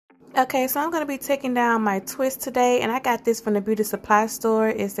Okay, so I'm going to be taking down my twist today, and I got this from the beauty supply store.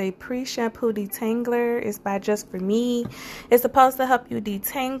 It's a pre-shampoo detangler. It's by Just For Me. It's supposed to help you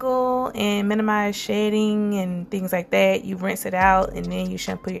detangle and minimize shedding and things like that. You rinse it out and then you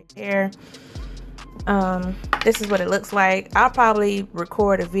shampoo your hair. This is what it looks like. I'll probably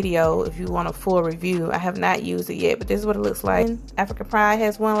record a video if you want a full review. I have not used it yet, but this is what it looks like. African Pride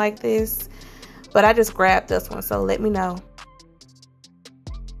has one like this, but I just grabbed this one, so let me know.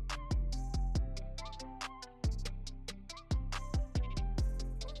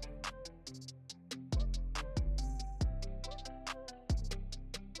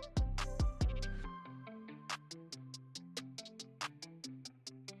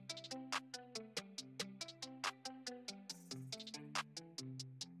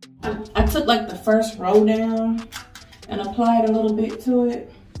 I took like the first row down and applied a little bit to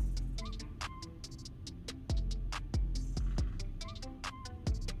it.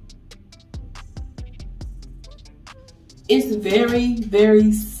 It's very,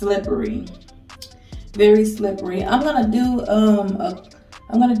 very slippery. Very slippery. I'm gonna do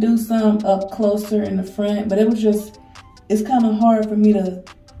some up closer in the front, but it's kind of hard for me to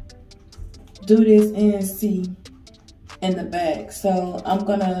do this and see in the back. So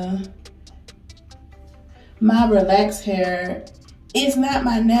my relaxed hair, it's not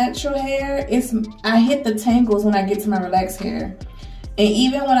my natural hair. I hit the tangles when I get to my relaxed hair. And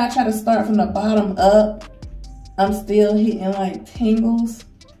even when I try to start from the bottom up, I'm still hitting like tangles.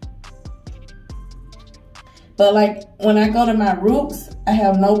 But like when I go to my roots, I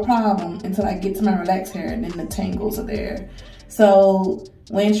have no problem until I get to my relaxed hair, and then the tangles are there. So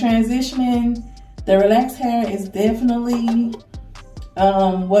when transitioning, the relaxed hair is definitely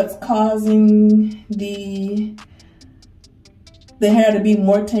what's causing the hair to be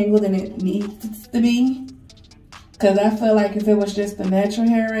more tangled than it needs to be. Because I feel like if it was just the natural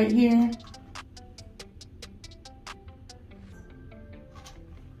hair right here,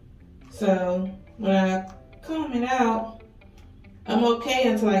 so when I comb it out, I'm okay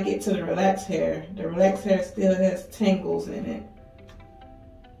until I get to the relaxed hair. The relaxed hair still has tangles in it.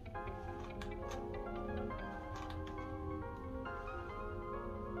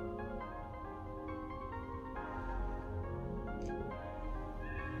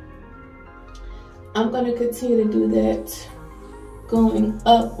 I'm going to continue to do that going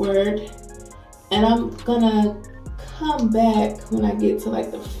upward, and I'm going to come back when I get to like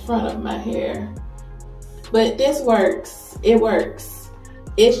the front of my hair. But this works. It works.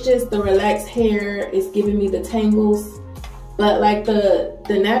 It's just the relaxed hair is giving me the tangles, but like the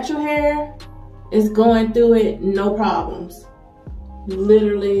natural hair is going through it, no problems.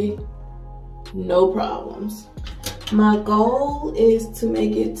 Literally no problems. My goal is to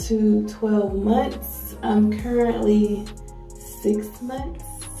make it to 12 months. I'm currently 6 months.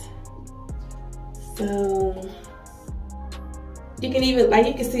 So you can even, like,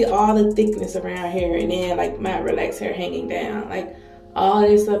 you can see all the thickness around here, and then like my relaxed hair hanging down. Like all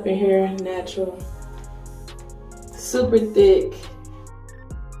this up in here, natural, super thick.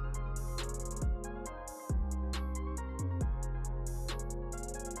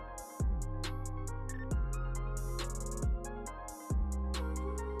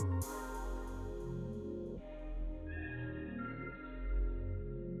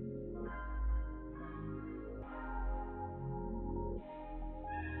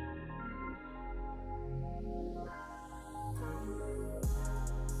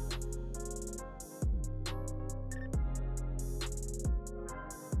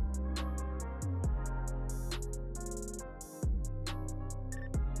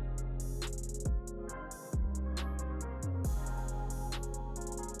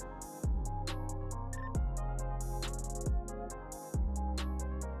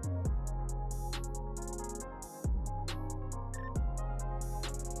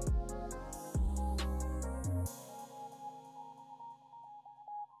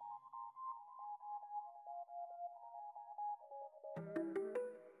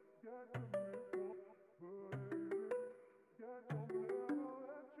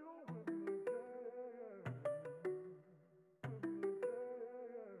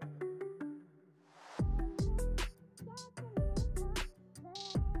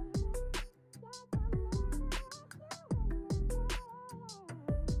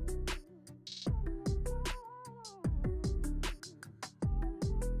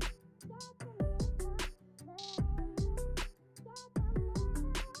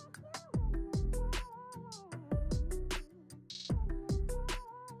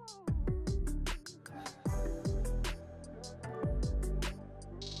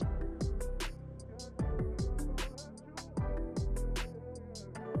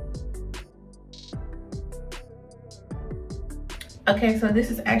 Okay, so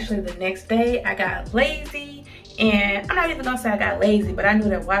this is actually the next day. I got lazy, and I'm not even gonna say I got lazy, but I knew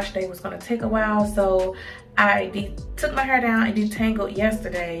that wash day was gonna take a while, so I took my hair down and detangled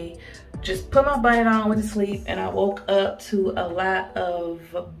yesterday. Just put my bonnet on, went to sleep, and I woke up to a lot of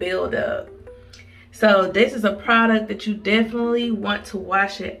buildup. So this is a product that you definitely want to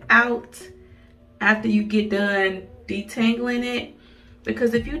wash it out after you get done detangling it,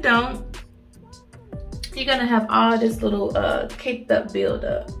 because if you don't, you're gonna have all this little caked up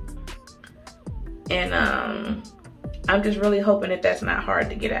buildup. And I'm just really hoping that that's not hard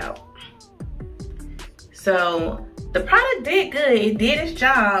to get out. So the product did good, it did its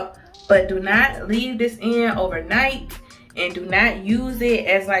job, but do not leave this in overnight, and do not use it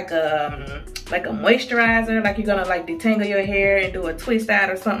as like a moisturizer, like you're gonna like detangle your hair and do a twist out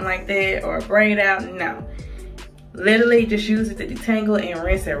or something like that, or a braid out. No, literally just use it to detangle and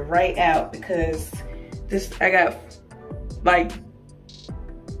rinse it right out, because I got like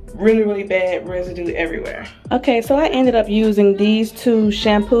really bad residue everywhere. Okay, so I ended up using these two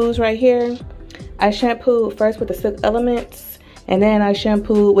shampoos right here. I shampooed first with the Silk Elements, and then I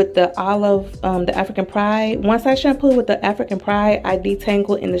shampooed with the Olive, the African Pride. Once I shampooed with the African Pride, I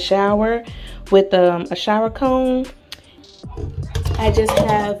detangled in the shower with a shower comb. I just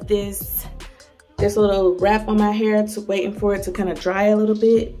have this little wrap on my hair, waiting for it to kind of dry a little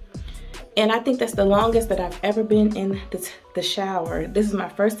bit. And I think that's the longest that I've ever been in the shower. This is my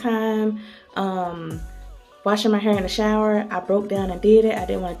first time washing my hair in the shower. I broke down and did it. I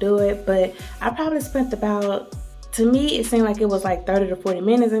didn't want to do it, but I probably spent about, to me, it seemed like it was like 30 to 40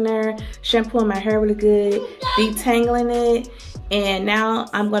 minutes in there, shampooing my hair really good, detangling it. And now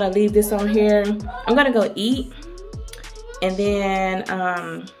I'm gonna leave this on here. I'm gonna go eat, and then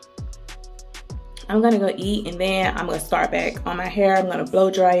I'm gonna start back on my hair. I'm gonna blow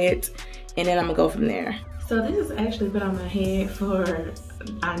dry it, and then I'm gonna go from there. So this has actually been on my head for,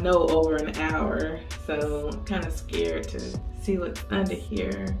 I know, over an hour. So I'm kind of scared to see what's under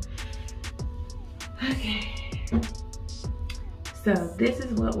here. Okay. So this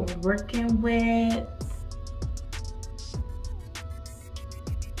is what we're working with.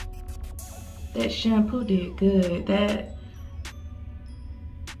 That shampoo did good.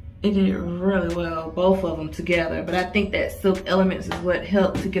 It did really well, both of them together. But I think that Silk Elements is what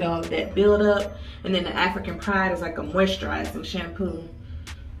helped to get all of that buildup. And then the African Pride is like a moisturizing shampoo.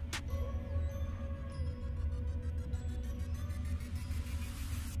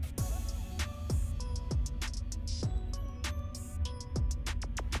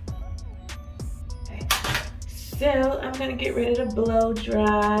 Okay. So I'm gonna get ready to blow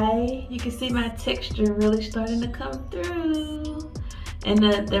dry. You can see my texture really starting to come through. And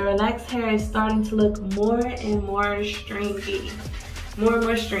the relaxed hair is starting to look more and more stringy. More and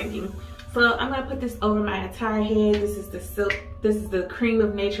more stringy. So I'm gonna put this over my entire head. This is the Cream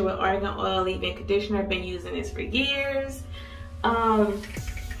of Nature with Argan Oil Leave-In Conditioner. I've been using this for years. I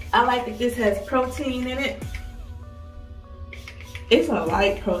like that this has protein in it. It's a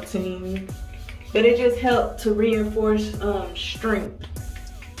light protein, but it just helped to reinforce strength.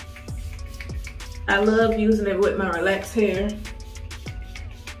 I love using it with my relaxed hair.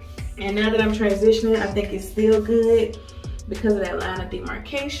 And now that I'm transitioning, I think it's still good because of that line of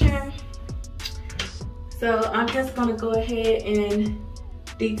demarcation. So I'm just gonna go ahead and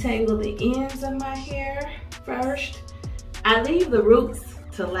detangle the ends of my hair first. I leave the roots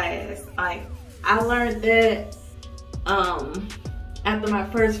to last. Like, I learned that after my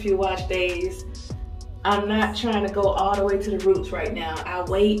first few wash days. I'm not trying to go all the way to the roots right now. I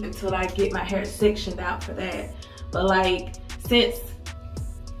wait until I get my hair sectioned out for that. But like, since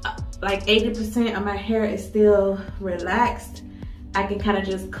like 80% of my hair is still relaxed, I can kind of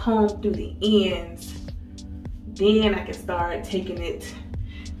just comb through the ends. Then I can start taking it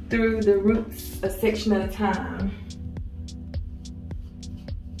through the roots a section at a time.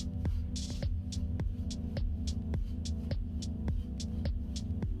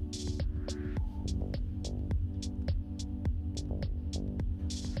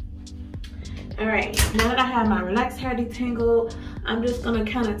 All right, now that I have my relaxed hair detangled, I'm just gonna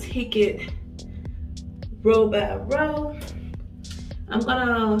kind of take it row by row. I'm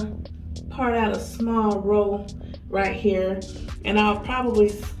gonna part out a small row right here, and I'll probably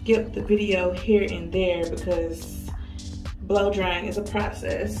skip the video here and there because blow drying is a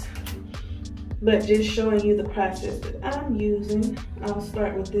process. But just showing you the process that I'm using, I'll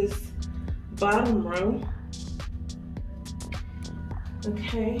start with this bottom row.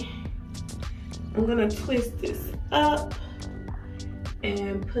 Okay. I'm gonna twist this up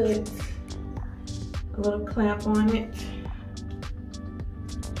and put a little clamp on it.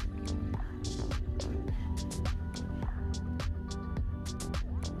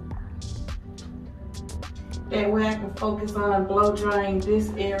 That way I can focus on blow drying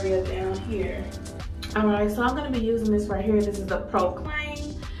this area down here. All right, so I'm gonna be using this right here. This is the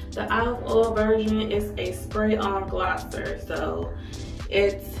Proclaim. The olive oil version is a spray-on glosser. So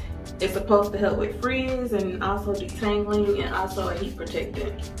it's supposed to help with frizz and also detangling and also a heat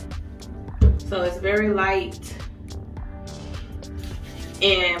protectant. So it's very light.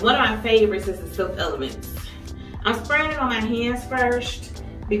 And one of my favorites is the Silk Elements. I'm spraying it on my hands first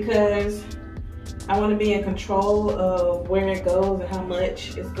because I want to be in control of where it goes and how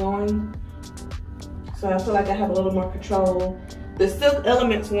much it's going. So I feel like I have a little more control. The Silk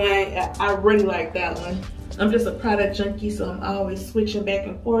Elements one, I really like that one. I'm just a product junkie, so I'm always switching back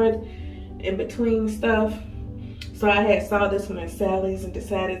and forth in between stuff. So I had saw this one at Sally's and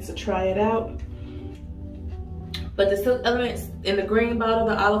decided to try it out. But the Silk Elements in the green bottle,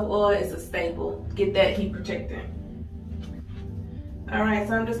 the olive oil is a staple. Get that heat protectant. All right,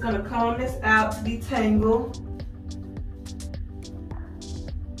 so I'm just gonna comb this out to detangle.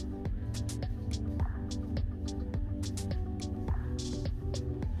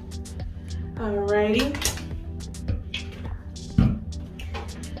 Alrighty.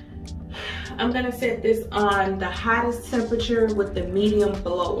 I'm gonna set this on the hottest temperature with the medium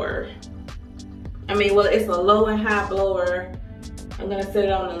blower. Well, it's a low and high blower. I'm gonna set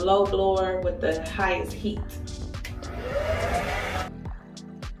it on the low blower with the highest heat.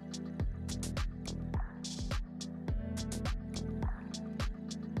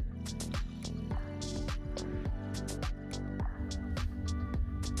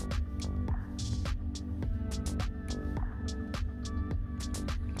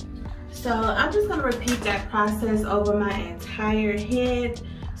 So I'm just gonna repeat that process over my entire head,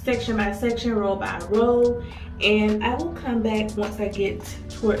 section by section, row by row, and I will come back once I get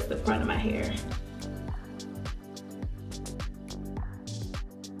towards the front of my hair.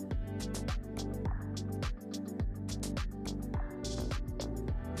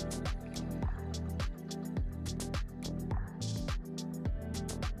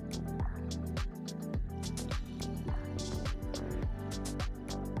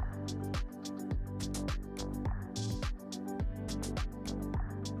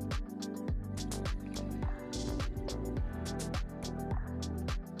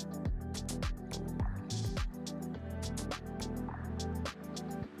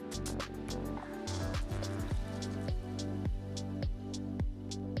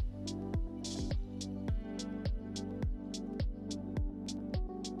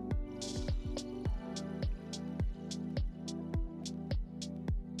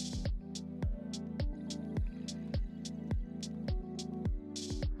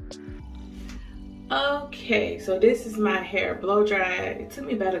 Okay, so this is my hair blow dried. It took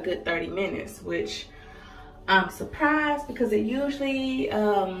me about a good 30 minutes, which I'm surprised because it usually,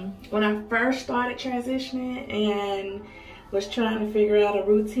 when I first started transitioning and was trying to figure out a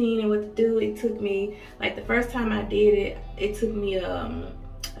routine and what to do, it took me, like the first time I did it, it took me, I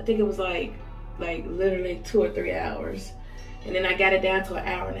think it was like literally 2 or 3 hours. And then I got it down to an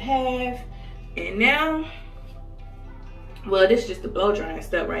hour and a half. And now, well, this is just the blow drying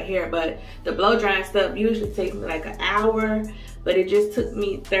stuff right here, but the blow drying stuff usually takes me like an hour, but it just took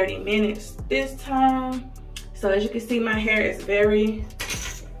me 30 minutes this time. So as you can see, my hair is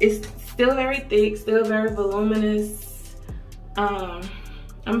it's still very thick, still very voluminous. I'm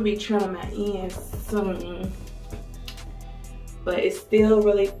gonna be trimming my ends soon, but it's still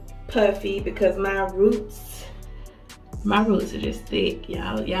really puffy because my roots are just thick.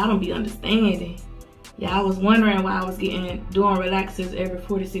 Y'all don't be understanding. Y'all was wondering why I was doing relaxers every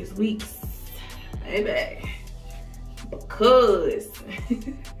 4 to 6 weeks, baby. Because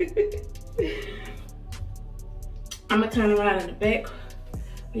I'm gonna turn around in the back so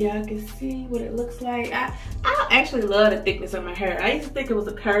y'all can see what it looks like. I actually love the thickness of my hair. I used to think it was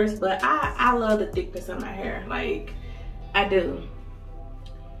a curse, but I love the thickness of my hair. Like, I do.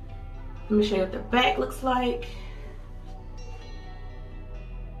 Let me show you what the back looks like.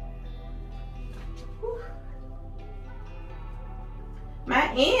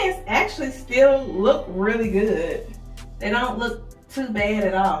 My ends actually still look really good. They don't look too bad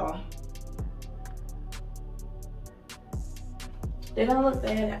at all. They don't look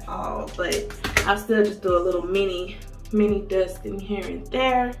bad at all, but I'll still just do a little mini dusting here and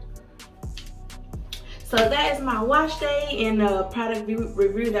there. So that is my wash day and the product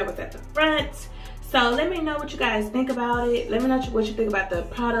review that was at the front. So let me know what you guys think about it. Let me know what you think about the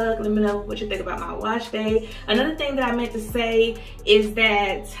product. Let me know what you think about my wash day. Another thing that I meant to say is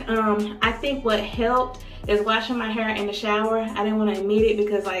that I think what helped is washing my hair in the shower. I didn't want to admit it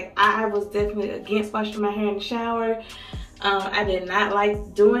because like I was definitely against washing my hair in the shower. I did not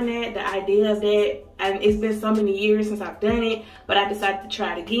like doing that, the idea of that, and it's been so many years since I've done it, but I decided to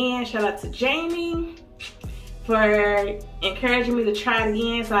try it again. Shout out to Jamie for encouraging me to try it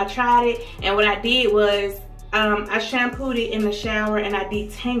again. So I tried it, and what I did was I shampooed it in the shower and I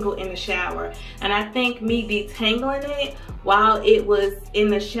detangled in the shower. And I think me detangling it while it was in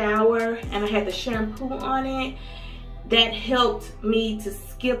the shower and I had the shampoo on it, that helped me to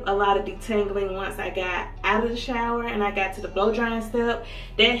skip a lot of detangling once I got out of the shower and I got to the blow drying step.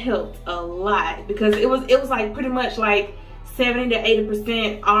 That helped a lot because it was like pretty much like 70 to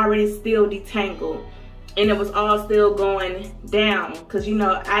 80% already still detangled. And it was all still going down because, you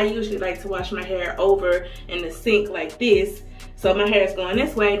know, I usually like to wash my hair over in the sink like this. So my hair is going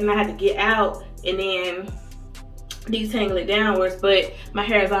this way, then I had to get out and then detangle it downwards, but my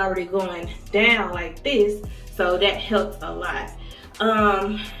hair is already going down like this. So that helped a lot.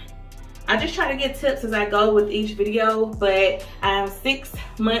 I just try to get tips as I go with each video, but I'm 6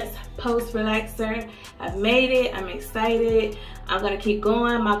 months post relaxer. I've made it, I'm excited. I'm gonna keep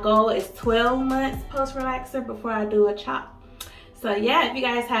going. My goal is 12 months post relaxer before I do a chop. So yeah, if you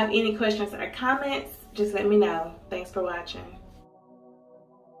guys have any questions or comments, just let me know. Thanks for watching.